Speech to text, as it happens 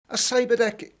A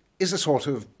cyberdeck is a sort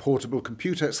of portable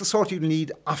computer. It's the sort you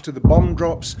need after the bomb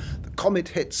drops, the comet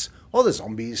hits, or the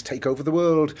zombies take over the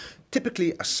world.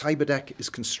 Typically, a cyberdeck is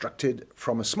constructed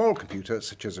from a small computer,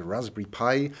 such as a Raspberry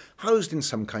Pi, housed in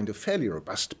some kind of fairly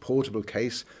robust portable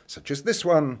case, such as this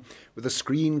one, with a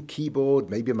screen, keyboard,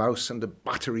 maybe a mouse, and a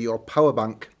battery or power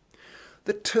bank.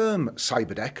 The term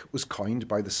cyberdeck was coined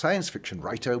by the science fiction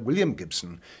writer William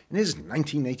Gibson in his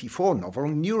 1984 novel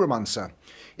Neuromancer.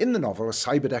 In the novel, a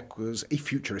cyberdeck was a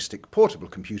futuristic portable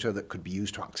computer that could be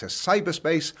used to access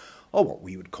cyberspace, or what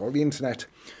we would call the internet.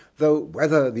 Though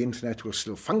whether the internet will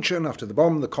still function after the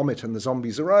bomb, the comet and the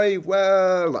zombies arrive,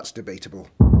 well, that's debatable.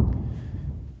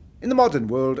 In the modern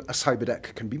world, a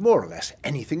cyberdeck can be more or less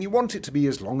anything you want it to be,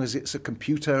 as long as it's a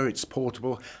computer, it's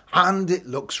portable, and it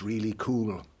looks really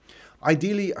cool.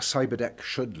 Ideally, a cyberdeck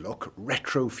should look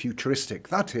retro-futuristic.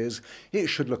 That is, it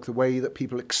should look the way that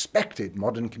people expected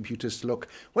modern computers to look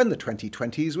when the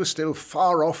 2020s were still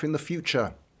far off in the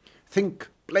future. Think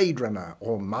Blade Runner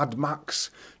or Mad Max.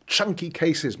 Chunky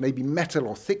cases, maybe metal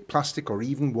or thick plastic or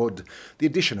even wood. The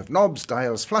addition of knobs,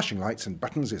 dials, flashing lights and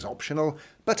buttons is optional,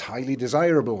 but highly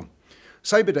desirable.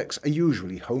 Cyberdecks are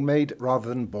usually homemade rather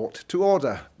than bought to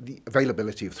order. The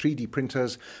availability of 3D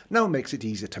printers now makes it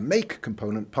easier to make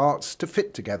component parts to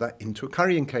fit together into a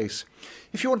carrying case.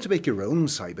 If you want to make your own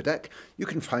cyberdeck, you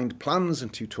can find plans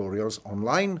and tutorials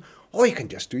online, or you can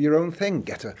just do your own thing.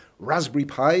 Get a Raspberry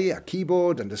Pi, a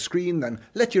keyboard and a screen, then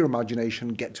let your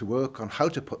imagination get to work on how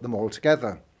to put them all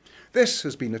together. This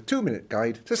has been a 2-minute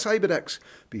guide to Cyberdecks.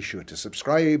 Be sure to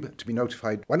subscribe to be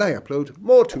notified when I upload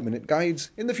more 2-minute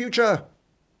guides in the future.